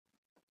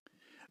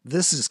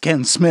This is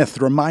Ken Smith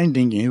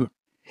reminding you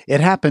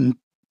it happened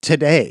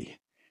today,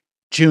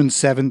 June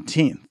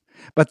 17th,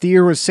 but the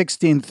year was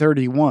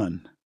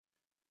 1631.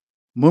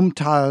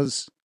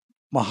 Mumtaz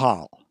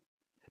Mahal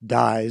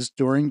dies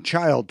during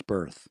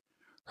childbirth.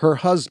 Her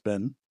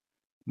husband,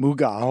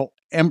 Mughal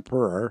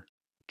Emperor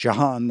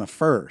Jahan I,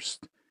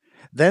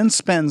 then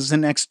spends the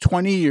next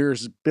 20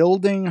 years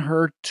building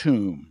her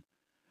tomb,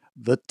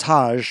 the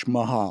Taj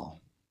Mahal.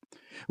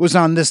 It was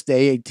on this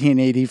day,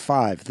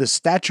 1885, the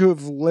Statue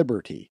of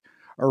Liberty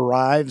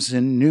arrives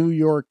in New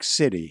York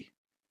City,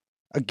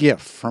 a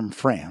gift from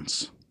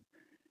France.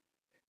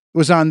 It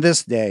was on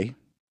this day,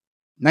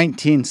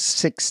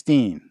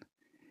 1916,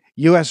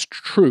 U.S.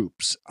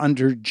 troops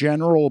under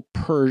General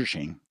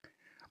Pershing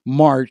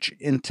march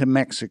into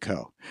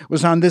Mexico. It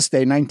was on this day,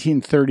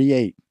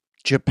 1938,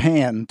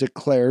 Japan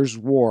declares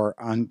war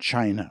on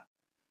China.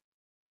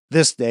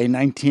 This day,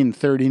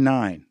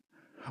 1939,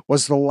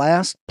 was the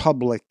last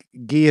public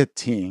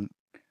guillotine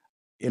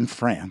in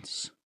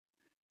France.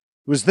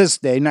 It was this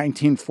day,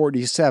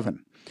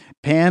 1947,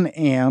 Pan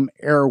Am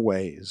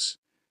Airways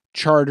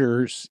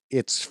charters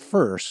its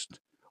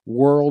first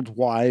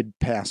worldwide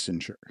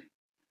passenger.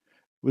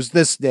 It was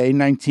this day,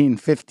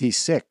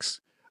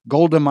 1956,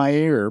 Golda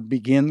Meir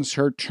begins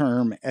her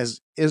term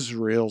as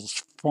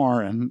Israel's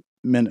foreign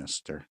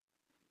minister.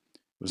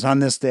 It was on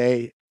this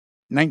day,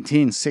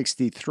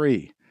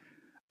 1963,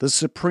 the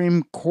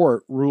Supreme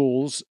Court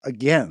rules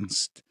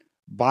against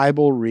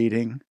Bible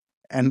reading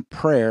and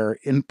prayer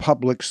in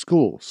public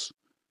schools.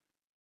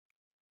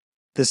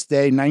 This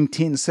day,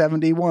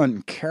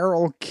 1971,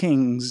 Carole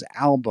King's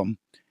album,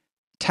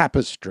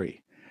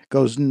 Tapestry,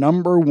 goes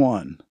number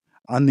 1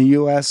 on the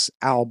U.S.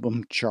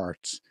 album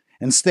charts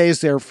and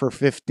stays there for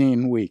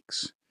 15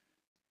 weeks.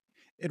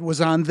 It was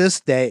on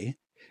this day,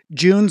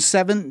 June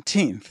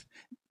 17th,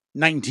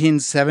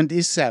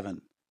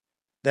 1977,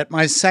 that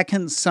my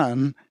second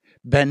son,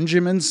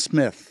 Benjamin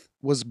Smith,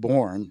 was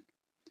born.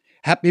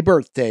 Happy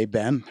birthday,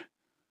 Ben. It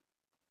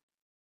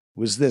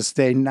was this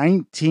day,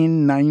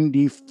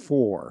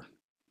 1994,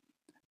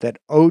 that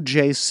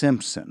O.J.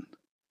 Simpson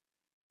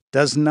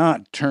does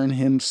not turn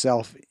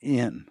himself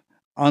in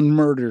on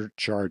murder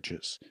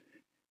charges,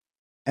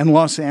 and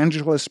Los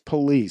Angeles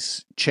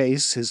police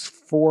chase his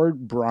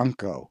Ford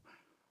Bronco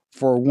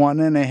for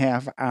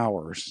 1.5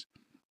 hours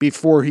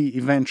before he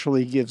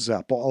eventually gives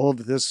up. All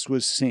of this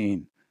was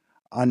seen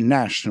on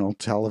national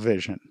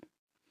television.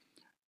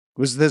 It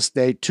was this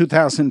day,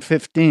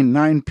 2015,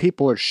 9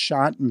 people are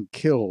shot and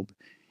killed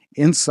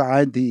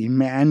inside the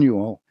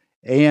Emmanuel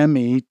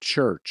AME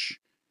Church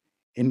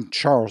in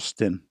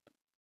Charleston,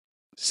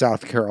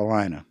 South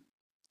Carolina.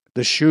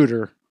 The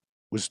shooter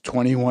was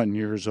 21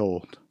 years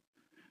old.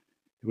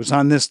 It was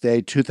on this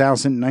day,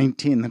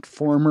 2019, that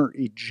former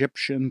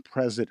Egyptian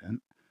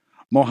president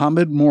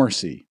Mohamed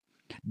Morsi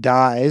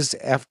dies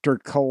after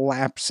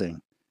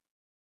collapsing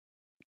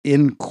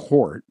in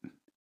court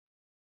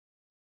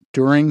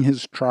during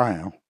his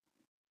trial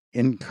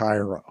in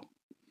Cairo.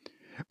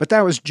 But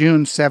that was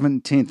June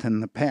 17th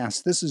in the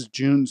past. This is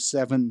June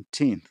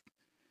 17th,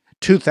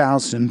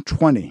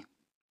 2020.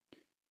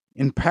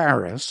 In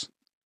Paris,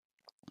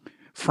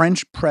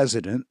 French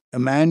President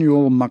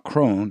Emmanuel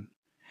Macron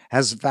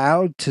has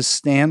vowed to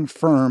stand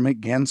firm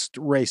against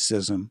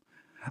racism,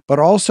 but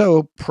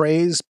also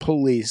praised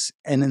police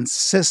and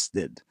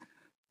insisted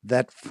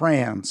that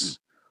France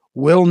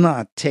will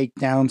not take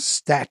down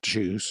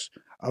statues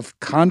of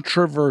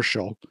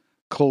controversial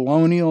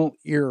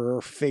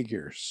colonial-era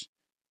figures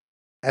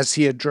as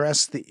he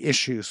addressed the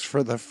issues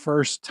for the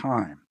first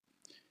time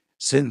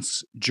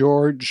since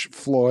George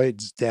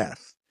Floyd's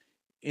death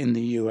in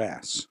the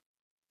U.S.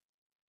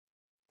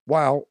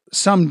 While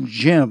some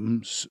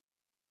gyms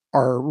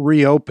are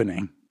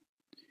reopening,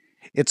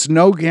 it's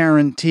no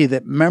guarantee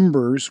that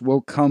members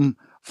will come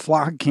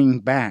flocking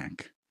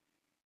back,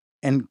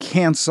 and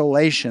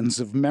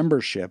cancellations of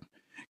membership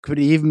could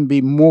even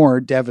be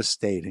more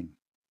devastating.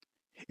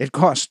 It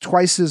costs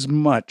twice as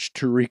much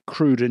to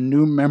recruit a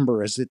new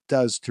member as it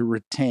does to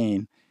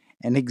retain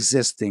an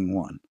existing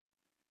one,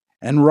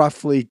 and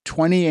roughly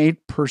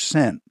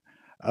 28%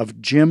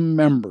 of gym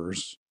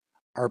members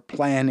are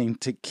planning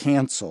to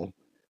cancel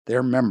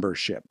their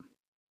membership.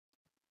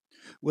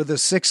 With a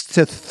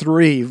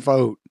 6-3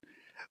 vote,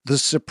 the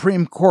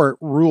Supreme Court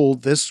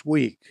ruled this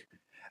week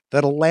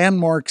that a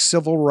landmark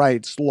civil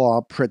rights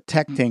law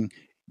protecting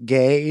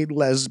gay,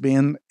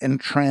 lesbian,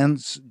 and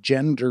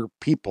transgender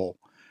people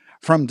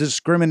from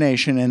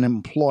discrimination in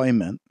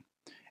employment,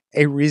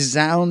 a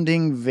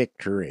resounding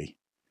victory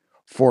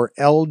for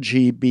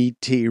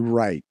LGBT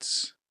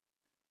rights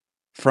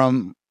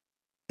from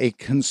a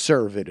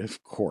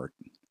conservative court.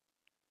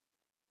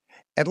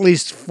 At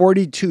least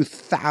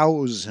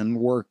 42,000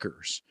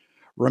 workers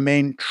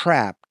remain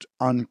trapped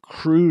on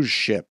cruise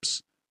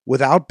ships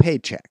without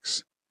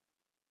paychecks.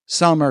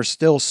 Some are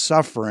still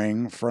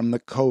suffering from the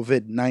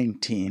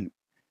COVID-19.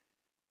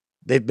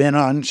 They've been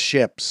on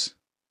ships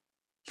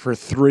for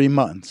 3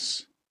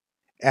 months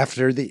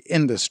after the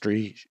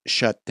industry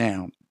shut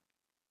down.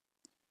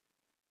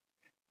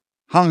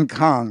 Hong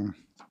Kong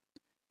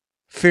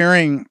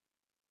Fearing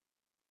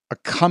a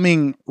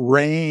coming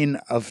reign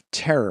of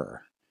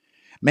terror,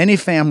 many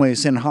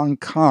families in Hong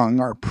Kong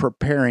are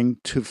preparing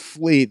to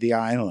flee the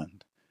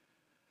island.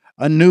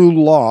 A new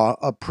law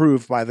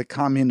approved by the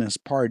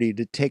Communist Party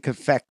to take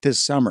effect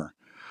this summer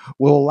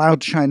will allow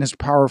China's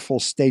powerful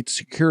state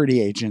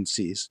security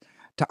agencies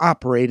to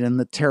operate in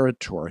the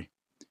territory,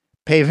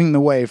 paving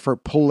the way for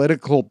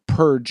political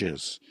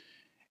purges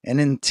and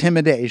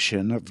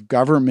intimidation of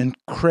government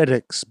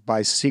critics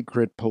by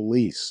secret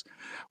police,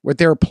 with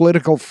their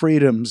political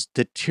freedoms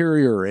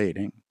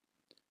deteriorating.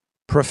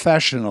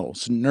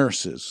 Professionals,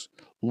 nurses,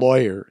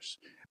 lawyers,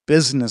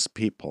 business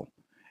people,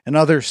 and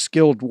other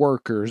skilled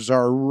workers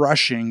are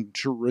rushing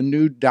to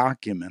renew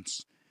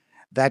documents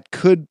that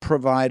could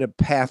provide a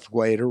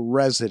pathway to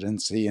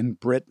residency in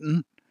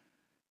Britain,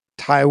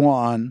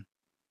 Taiwan,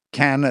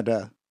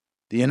 Canada,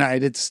 the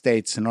United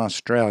States, and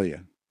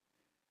Australia.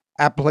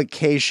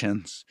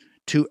 Applications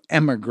to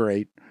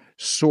emigrate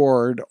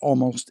soared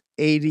almost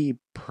 80%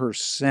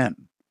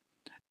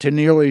 to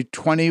nearly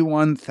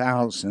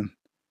 21,000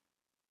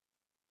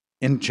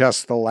 in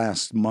just the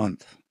last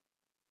month.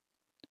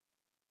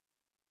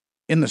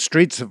 In the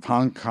streets of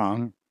Hong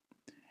Kong,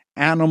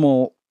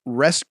 animal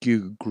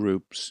rescue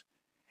groups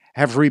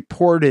have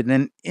reported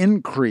an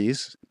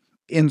increase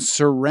in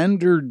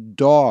surrendered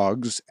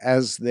dogs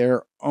as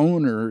their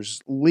owners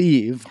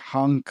leave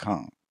Hong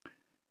Kong.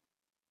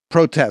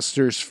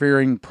 Protesters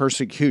fearing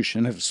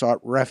persecution have sought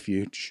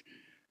refuge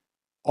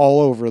all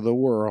over the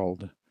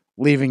world,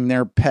 leaving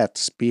their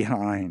pets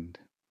behind.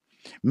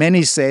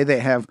 Many say they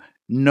have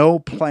no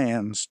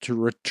plans to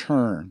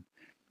return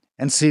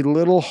and see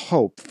little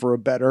hope for a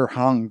better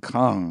Hong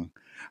Kong.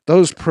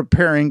 Those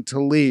preparing to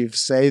leave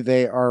say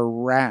they are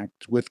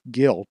racked with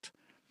guilt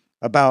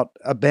about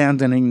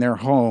abandoning their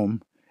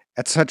home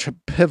at such a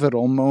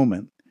pivotal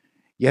moment,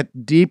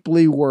 yet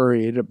deeply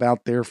worried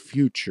about their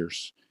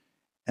futures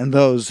and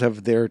those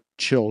of their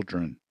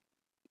children,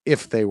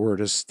 if they were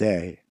to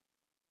stay.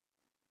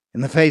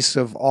 In the face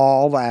of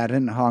all that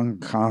in Hong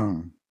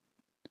Kong,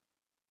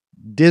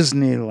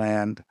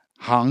 Disneyland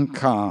Hong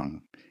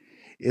Kong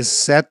is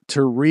set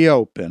to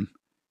reopen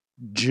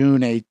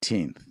June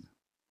 18th.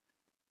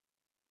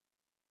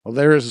 Well,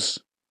 there's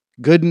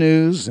good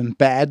news and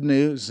bad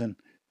news and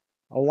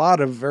a lot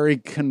of very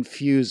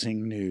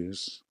confusing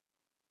news.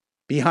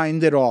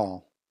 Behind it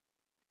all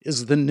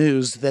is the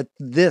news that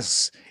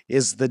this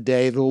is the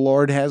day the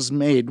Lord has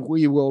made.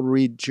 We will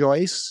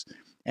rejoice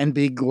and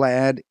be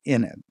glad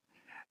in it.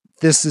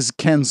 This is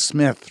Ken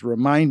Smith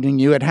reminding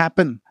you it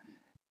happened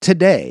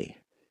today,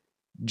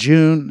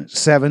 June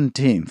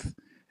 17th,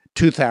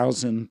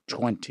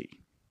 2020.